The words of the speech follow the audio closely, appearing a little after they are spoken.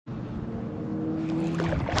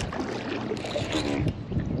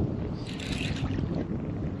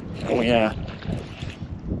Oh yeah.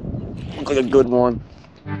 Looks like a good one.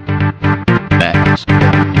 Bass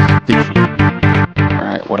fishing.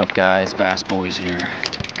 Alright, what up guys? Bass Boys here.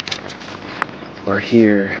 We're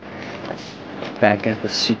here back at the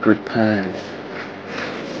secret pond.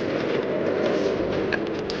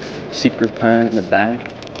 Secret pond in the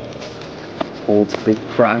back holds big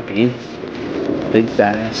crappie, big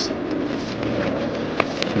bass,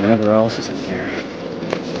 and whatever else is in here.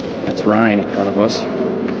 That's Ryan in front of us.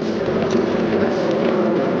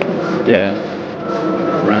 Yeah,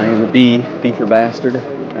 Ryan the beaver bastard.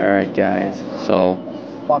 Alright guys, so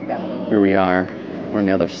here we are. We're on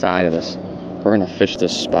the other side of this. We're gonna fish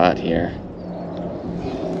this spot here.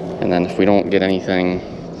 And then if we don't get anything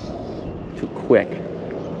too quick,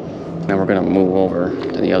 then we're gonna move over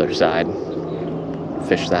to the other side,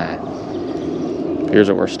 fish that. Here's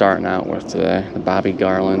what we're starting out with today. The Bobby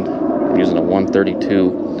Garland. I'm using a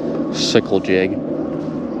 132 sickle jig.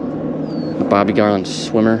 The Bobby Garland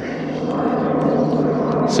swimmer.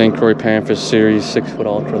 St. Croix Panfish Series 6-foot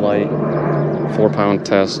ultralight. 4-pound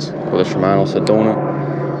test with a Shimano Sedona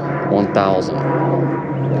 1000.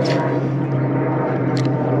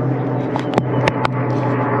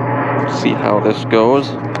 See how this goes.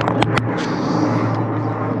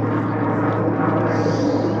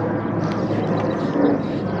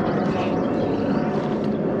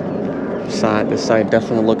 This side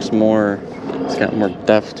definitely looks more, it's got more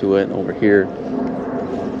depth to it over here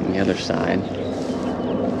on the other side.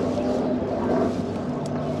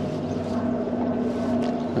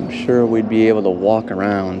 I'm sure we'd be able to walk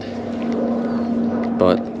around,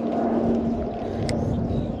 but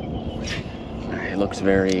it looks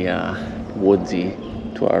very woodsy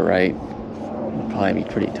to our right. It'll probably be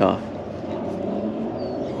pretty tough.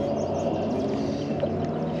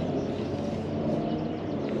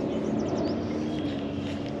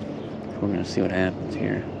 We're gonna see what happens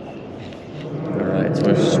here. Alright,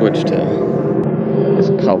 so I've switched to this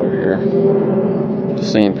color here. The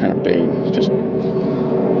same kind of bait, it's just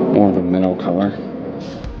more of a minnow color.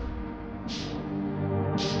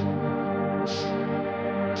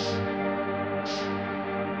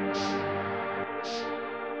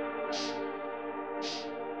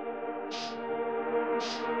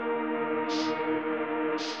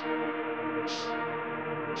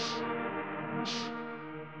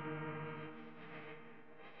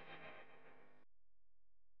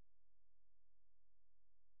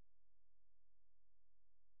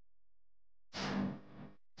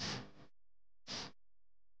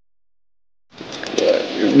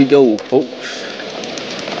 Here we go, folks.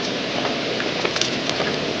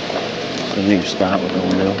 It's a new spot we're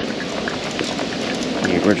going to.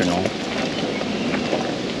 The original.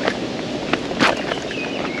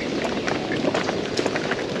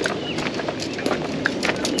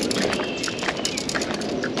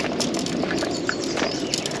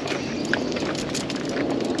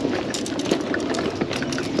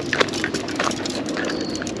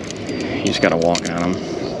 You just gotta walk on them.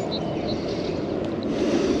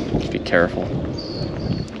 Be careful.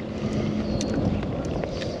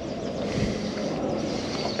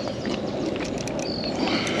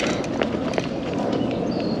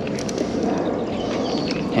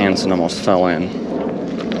 Hanson almost fell in.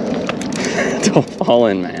 Don't fall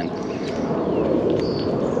in, man.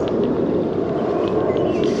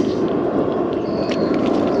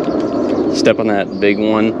 Step on that big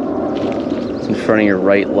one. It's in front of your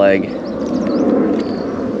right leg.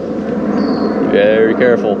 Very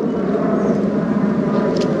careful.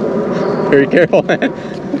 Very careful, man.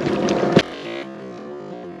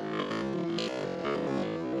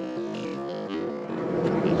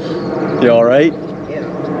 You alright? Yeah.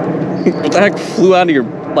 What the heck flew out of your,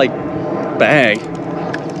 like, bag?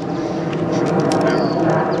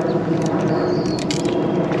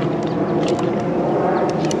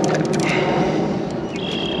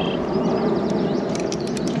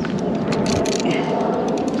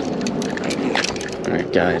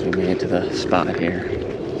 Alright guys, we made it to the spot here.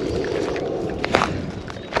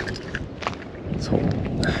 Let's hope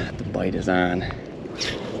the bite is on.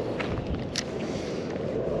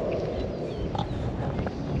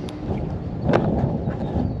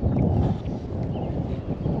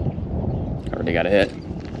 Already got a hit.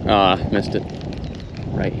 Ah, missed it.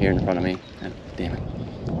 Right here in front of me. God damn it.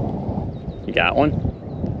 You got one?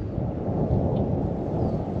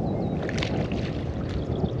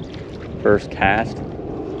 First cast.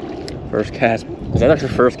 First cast. Is that your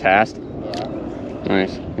first cast? Yeah.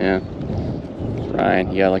 Nice, yeah.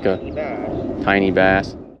 Ryan, you got like a tiny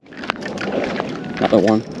bass. Another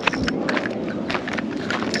one.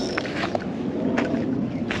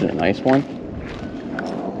 Is it a nice one?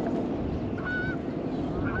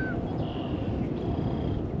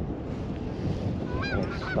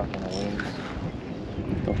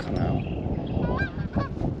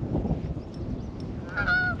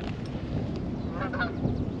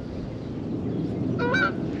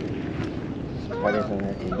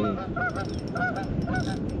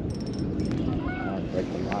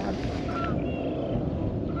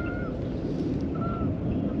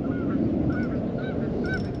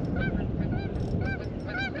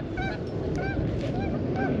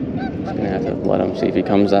 let him see if he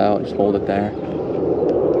comes out. Just hold it there.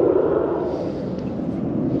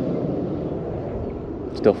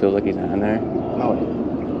 Still feels like he's on there. No.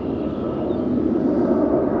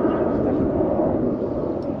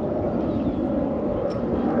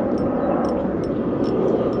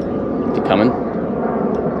 Is he coming?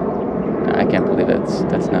 I can't believe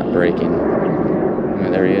that's not breaking. I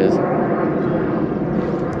mean, there he is.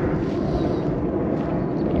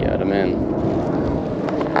 Got him in.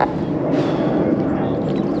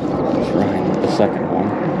 Trying with the second one.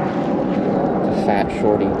 It's a fat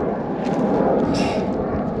shorty.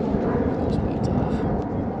 Those weeds off.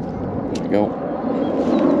 There we go.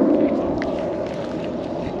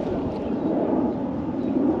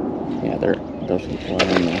 Yeah, those people are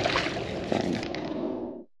in there. Trying to.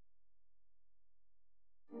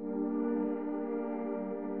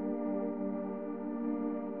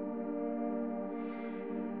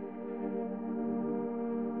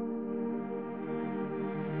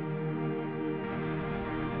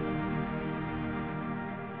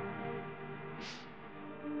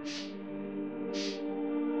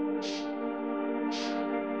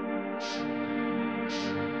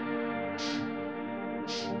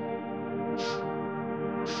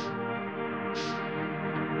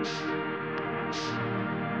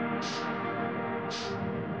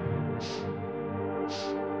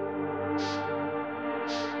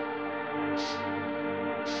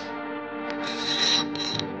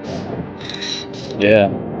 Yeah, I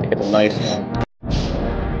think it's a nice one.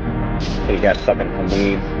 He got stuck in some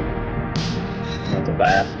weeds. That's a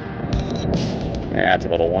bass. Yeah, that's a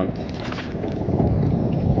little one.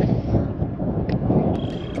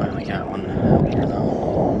 Finally got one out here though.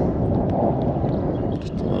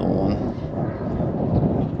 Just a little one.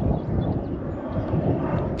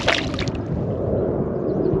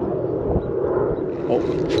 Oh.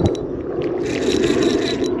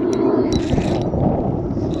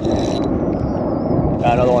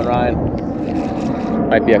 Got another one, Ryan.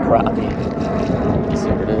 Might be a crappie. Let's see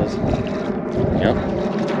what it is. Yep.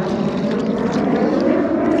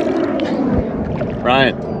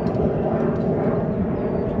 Ryan.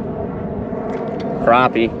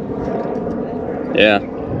 Crappie. Yeah.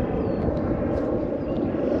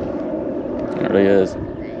 There he is.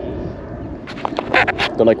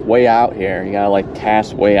 They're like way out here. You gotta like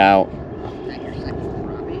cast way out.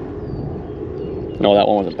 No, that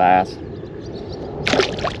one was a bass.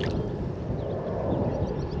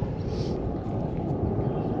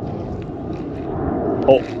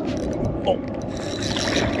 Oh. Oh.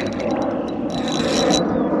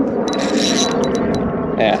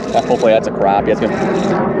 Yeah, hopefully that's a crappie. I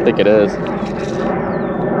think it is.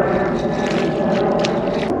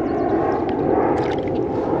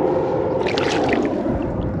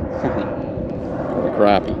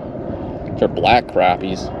 Crappie. They're black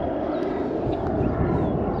crappies.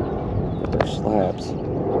 But they're slabs.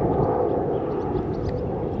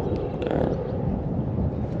 There.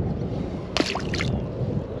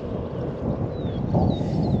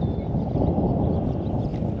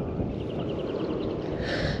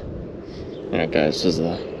 Alright guys, this is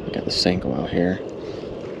we got the Senko out here. I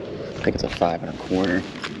think it's a 5 1/4.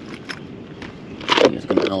 He's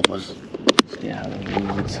gonna help us stay out of the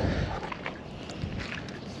weeds.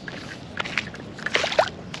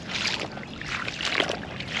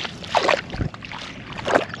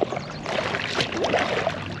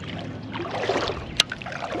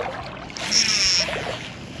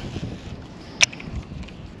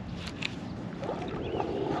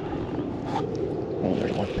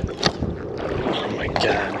 Oh my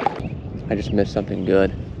god. I just missed something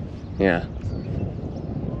good. Yeah.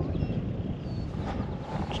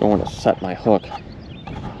 Just don't want to set my hook.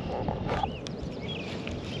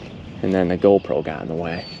 And then the GoPro got in the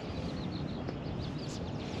way.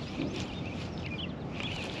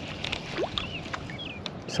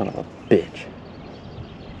 Son of a bitch.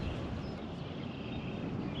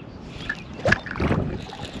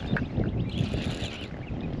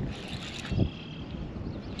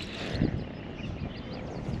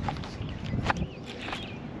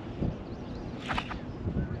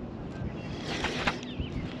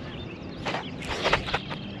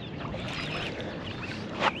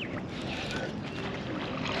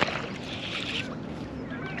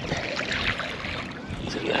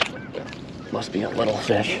 Must be a little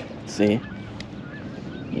fish. See?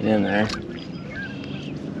 Get in there.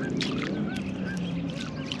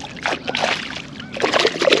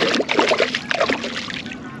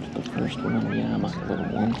 The first one, yeah, must be a little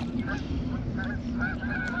one.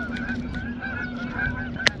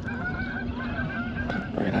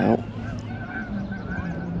 Right out.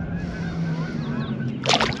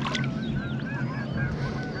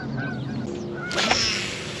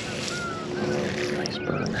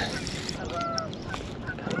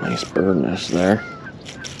 bird nest there.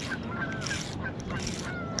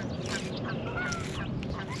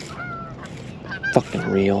 Fucking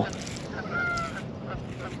real.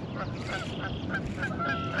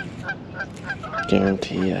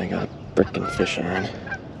 Guarantee I got a frickin' fish on.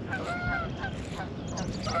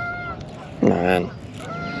 Man.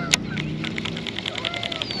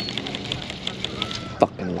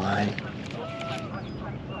 Fucking line.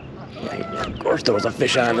 Yeah, of course there was a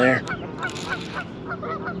fish on there.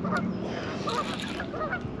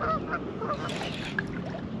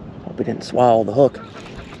 Hope he didn't swallow the hook.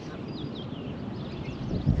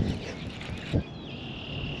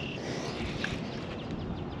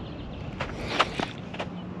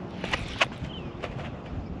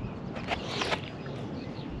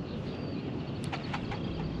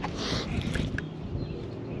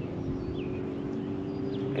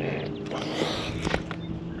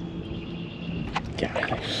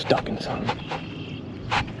 God, I'm stuck in something.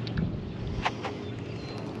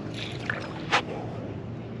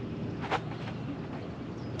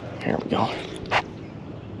 Here we go.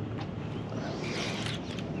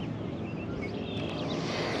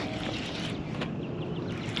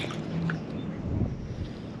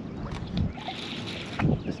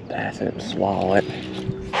 This bass didn't swallow it.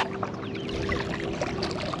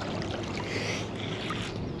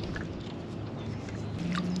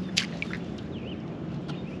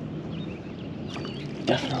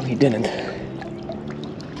 Definitely didn't.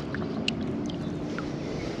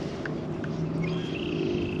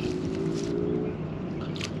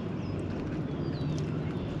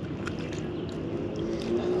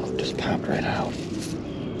 Just popped right out.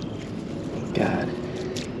 God.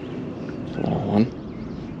 Little one.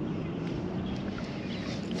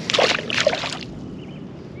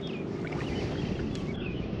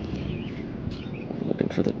 Looking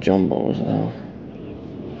for the jumbos though.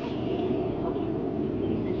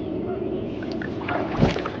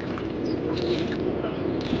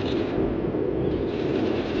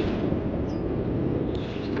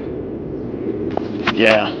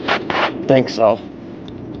 Yeah, think so.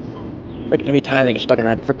 Freaking every time they get stuck in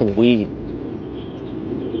that freaking weed.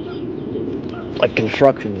 Like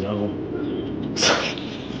construction zone.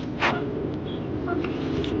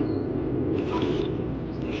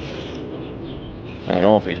 I don't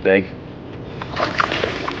know if he's big.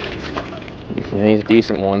 Yeah, he's a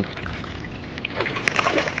decent one.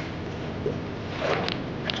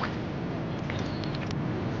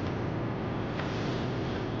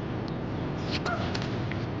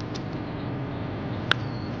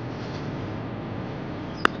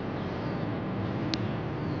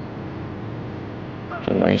 It's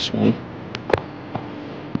a nice one.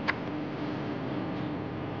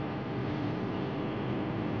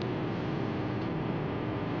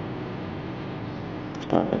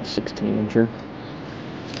 Probably a 16-incher.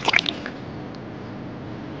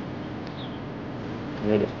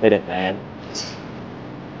 They just hit it, man.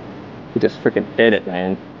 He just freaking hit it,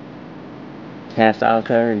 man. Cast out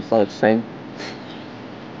there and just let it sink.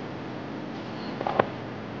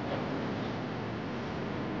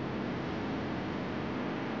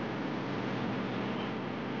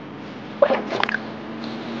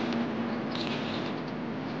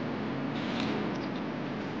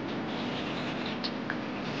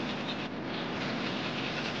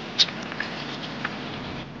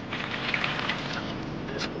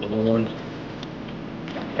 This little one.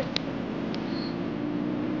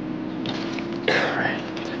 Alright,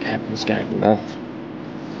 the captain's got enough.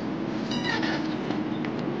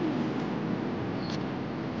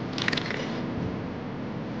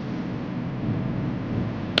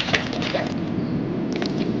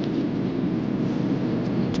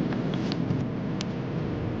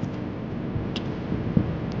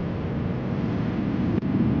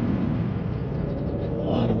 A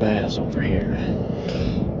lot of bass over here.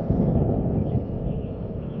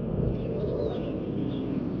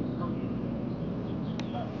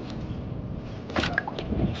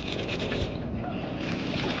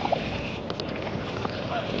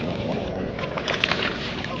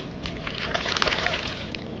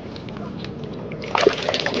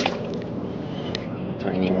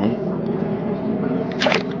 Tiny one.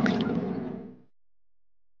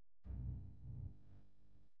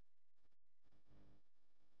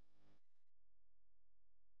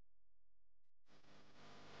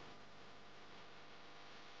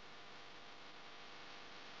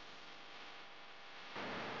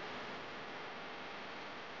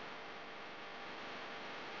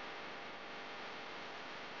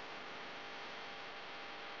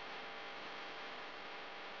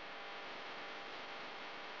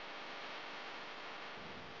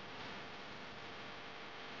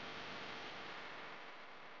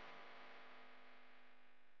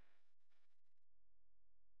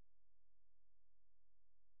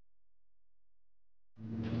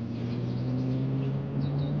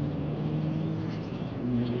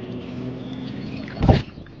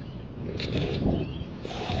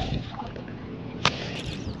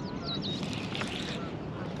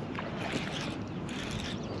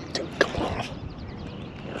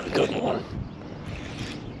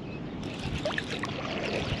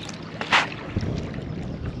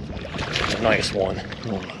 nice one.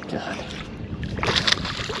 Oh my god.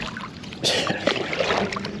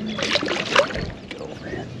 Go,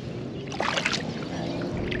 man.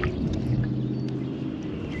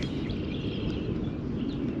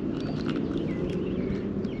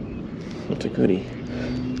 What's a goodie?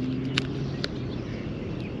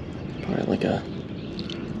 Probably like a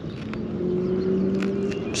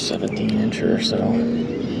 17-incher or so.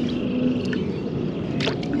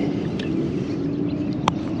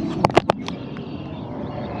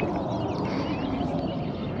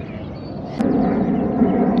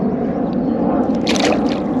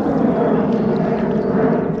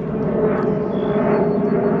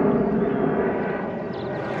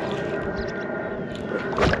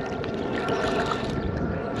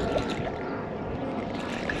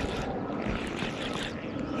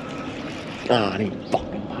 Oh, I need to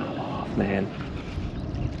fucking pop off, man.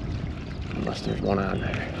 Unless there's one on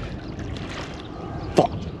there.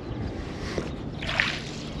 Fuck.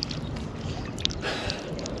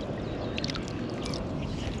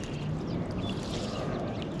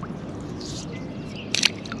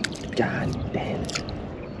 God damn it.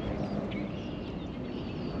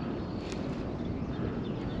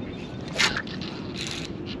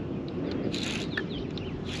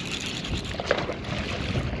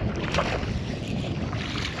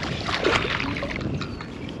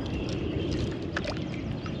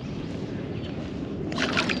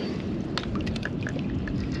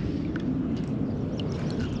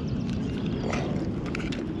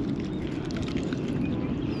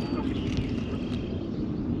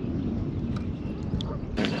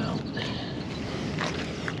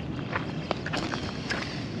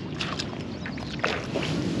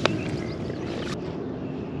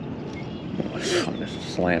 I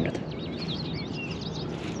just slammed it.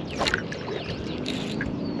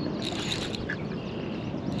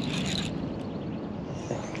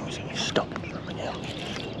 Stop it from again.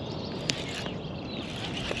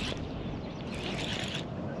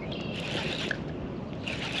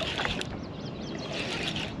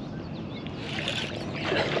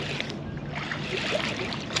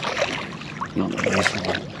 Not the nice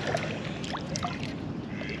one.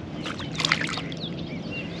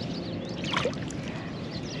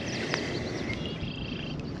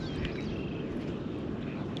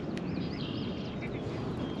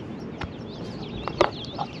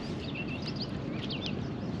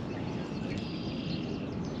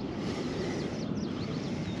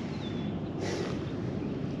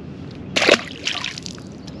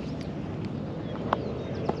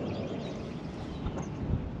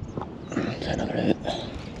 Another hit.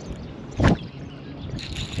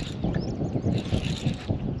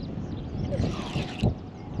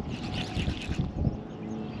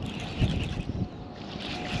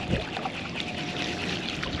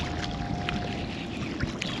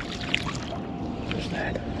 There's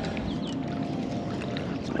that.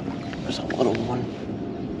 There's a little one.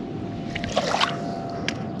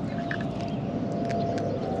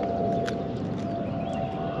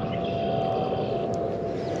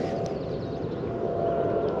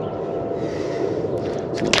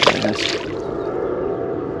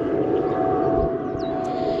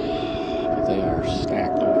 They are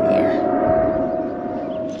stacked over there.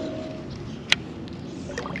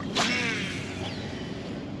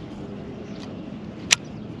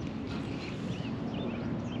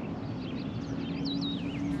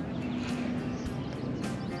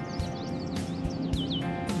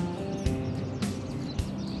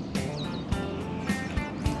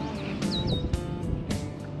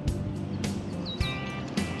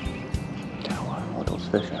 What those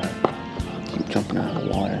fish are. Keep jumping out of the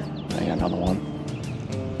water. I got another one.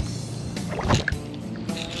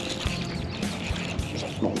 It's a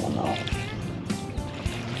small one though.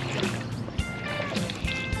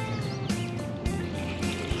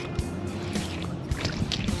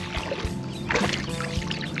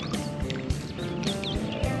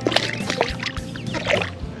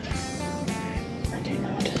 I came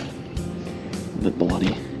out a bit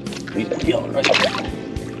bloody. He's yelling right there.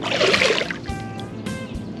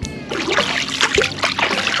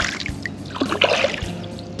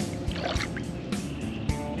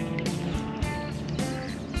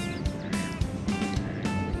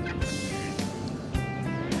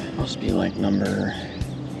 Must be like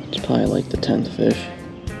it's probably like the 10th fish.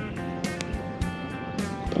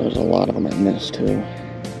 But there's a lot of them I missed too.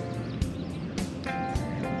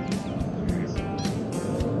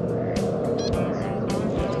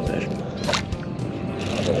 Fish.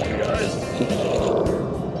 Another one, guys.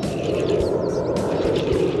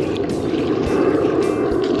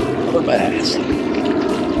 Another bass.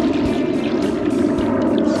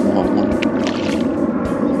 Small one.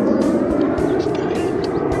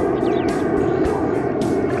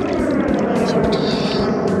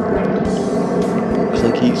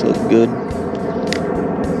 This looks good.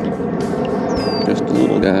 Just a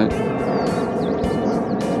little guy.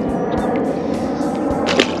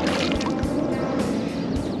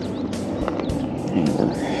 And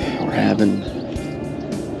we're having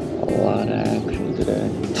a lot of action today.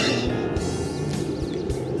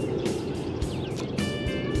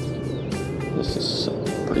 This is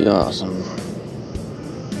pretty awesome.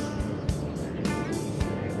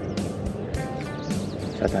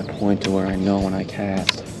 It's at that point to where I know when I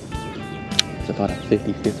cast, it's about a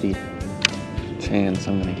 50-50 chance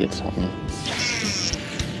I'm gonna get something.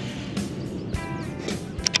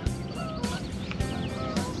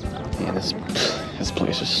 Yeah, this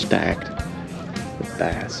place is stacked with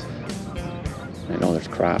bass. I know there's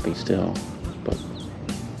crappie still, but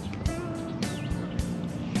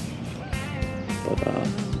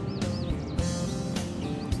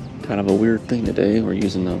kind of a weird thing today. We're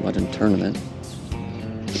using the Legend tournament.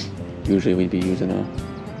 Usually we'd be using the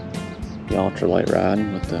ultralight rod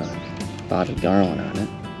with the Bobby Garland on it.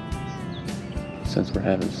 Since we're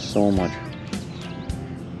having so much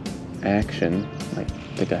action, I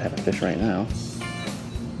think I have a fish right now.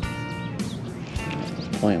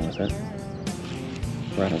 Just playing with it.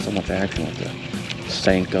 We're having so much action with the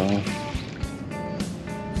Senko.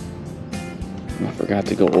 And I forgot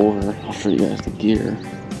to go over. I'll show you guys the gear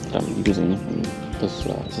that I'm using. This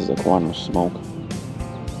is a Quantum Smoke.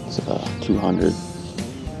 It's a 200.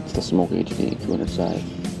 It's the Smoke HD 200 size.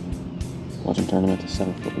 Legend tournament to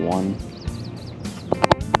 7'1".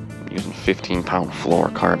 I'm using 15-pound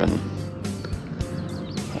fluorocarbon.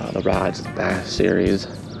 The rod's the Bass series.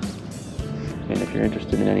 And if you're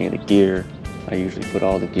interested in any of the gear, I usually put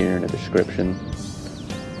all the gear in the description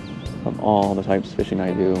of all the types of fishing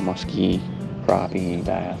I do: muskie, crappie,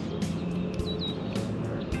 bass.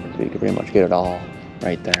 So you can pretty much get it all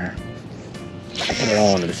right there. I put it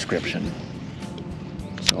all in the description.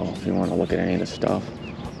 So if you want to look at any of this stuff,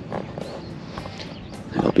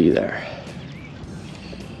 it'll be there.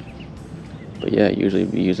 But yeah, usually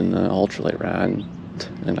be using the ultralight rod,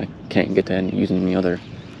 and I can't get to using the other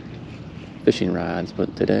fishing rods.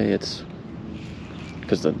 But today it's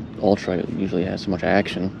because the ultralight usually has so much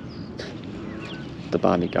action, the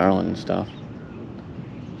Bobby Garland and stuff,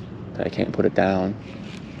 that I can't put it down.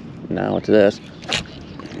 Now it's this.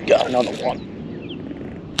 Got another one.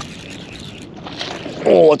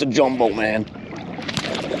 Oh, it's a jumbo, man.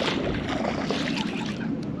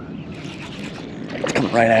 It's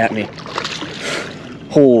coming right at me.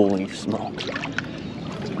 Holy smokes.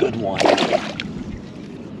 It's a good one.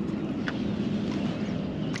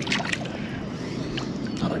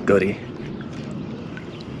 Another goodie.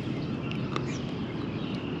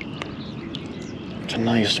 It's a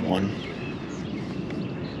nice one.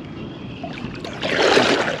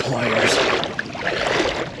 Pliers.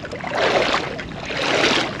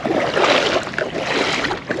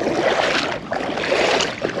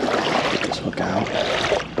 Get this hook out.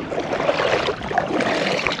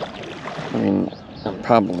 I mean, I'm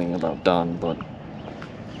probably about done, but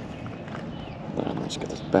let's get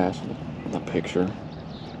this bass in the picture.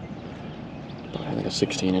 I think a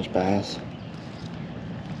 16-inch bass.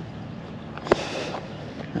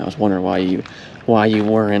 I was wondering why you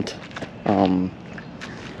weren't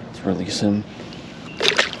let's release him.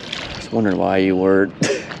 I was wondering why you were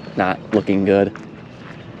not looking good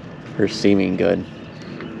or seeming good.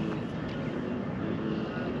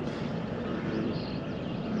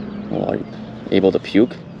 Well, are you able to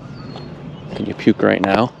puke? Can you puke right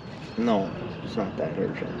now? No, it's not that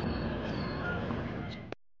urgent.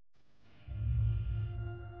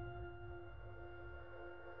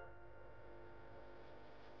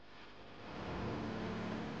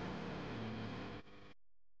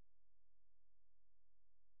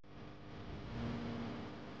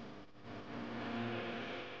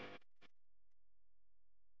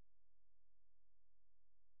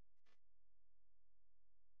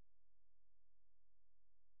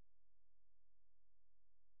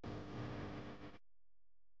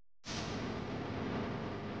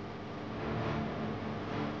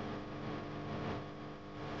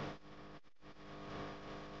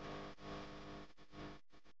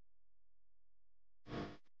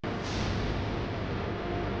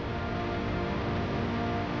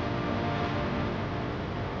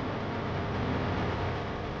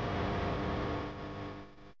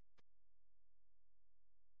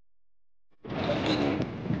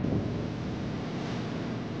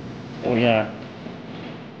 Oh yeah.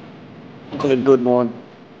 Look at a good one.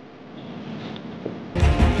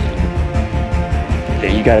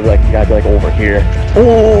 Yeah, you gotta be like over here.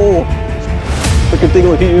 Oh, freaking thing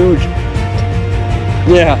look huge.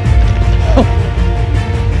 Yeah.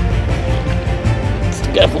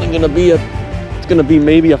 definitely gonna be it's gonna be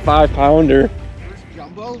maybe a 5-pounder. First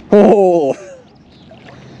jumbo? Oh,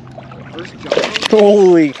 First jumbo?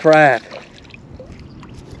 holy crap.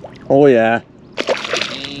 Oh yeah.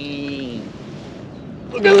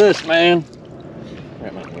 Look at this, man.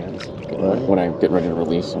 Grab my hands when I get ready to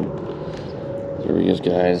release him. Here he is,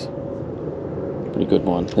 guys. Pretty good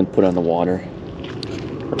one. Then put it on the water.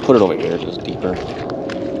 Or put it over here, just deeper.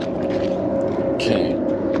 Okay.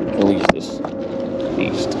 Release this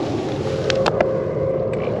beast.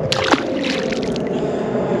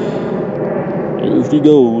 Here she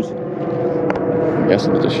goes. I'm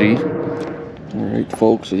guessing it's a she. Alright,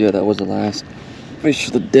 folks. So yeah, that was the last fish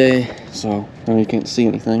of the day. So now you can't see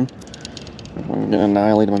anything. I'm gonna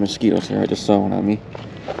annihilate my mosquitoes here. I just saw one on me.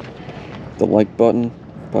 The like button.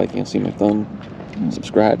 Probably can't see my thumb.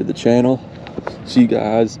 Subscribe to the channel. See you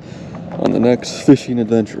guys on the next fishing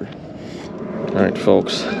adventure. Alright,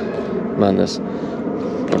 folks. I'm on this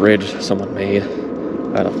bridge someone made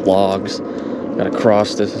out of logs. Gotta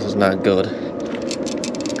cross this. This is not good.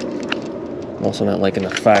 I'm also not liking the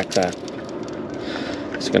fact that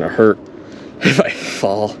it's gonna hurt if I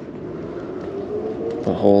fall.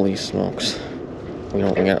 But holy smokes. We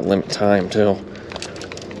gotta limit time too.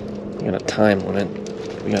 We got a time limit.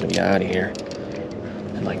 We gotta be out of here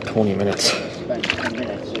in like 20 minutes. Spent 10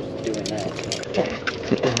 minutes just doing that.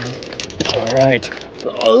 Alright.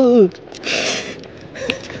 Oh.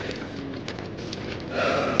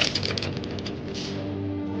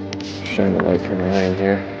 Shine the light from Ryan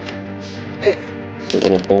here. A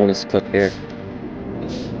little bonus clip here.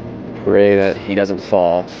 Pray that he doesn't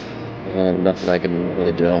fall. Nothing I can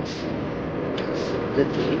really do. Did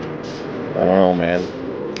he? I don't know, man.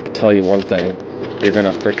 I'll tell you one thing. You're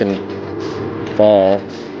gonna frickin' fall.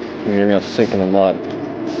 And you're gonna sink in the mud.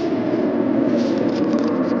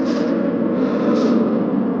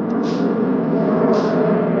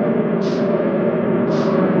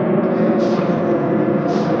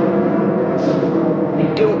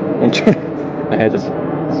 I had this.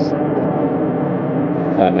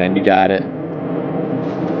 Alright, man, you got it.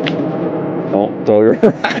 Don't throw your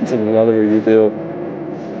rods in another you do.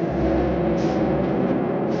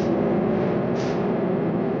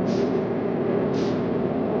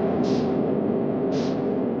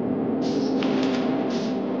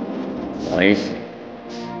 Nice.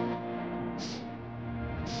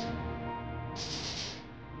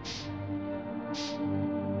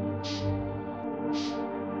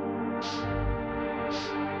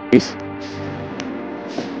 Nice.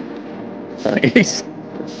 Nice.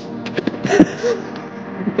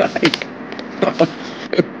 Nice. Oh,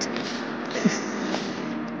 shoot.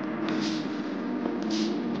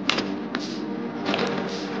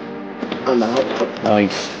 I'm out.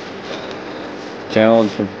 Nice.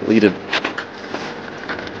 Challenge completed.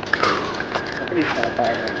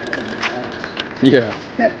 Yeah.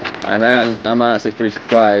 I'm honestly pretty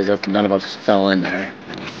surprised if none of us fell in there.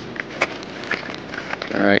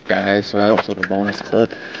 Alright, guys, so that was a bonus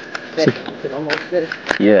clip. It almost did.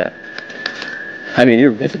 Yeah. I mean,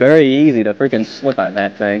 it's very easy to freaking slip on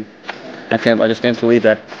that thing. I just can't believe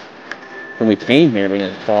that when we came here, we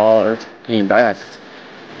didn't fall or came back.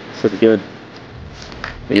 It's pretty good.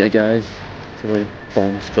 But yeah, guys, it's a really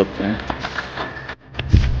bonus clip there.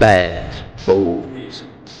 Bass, boys,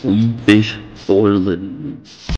 fish, boiling.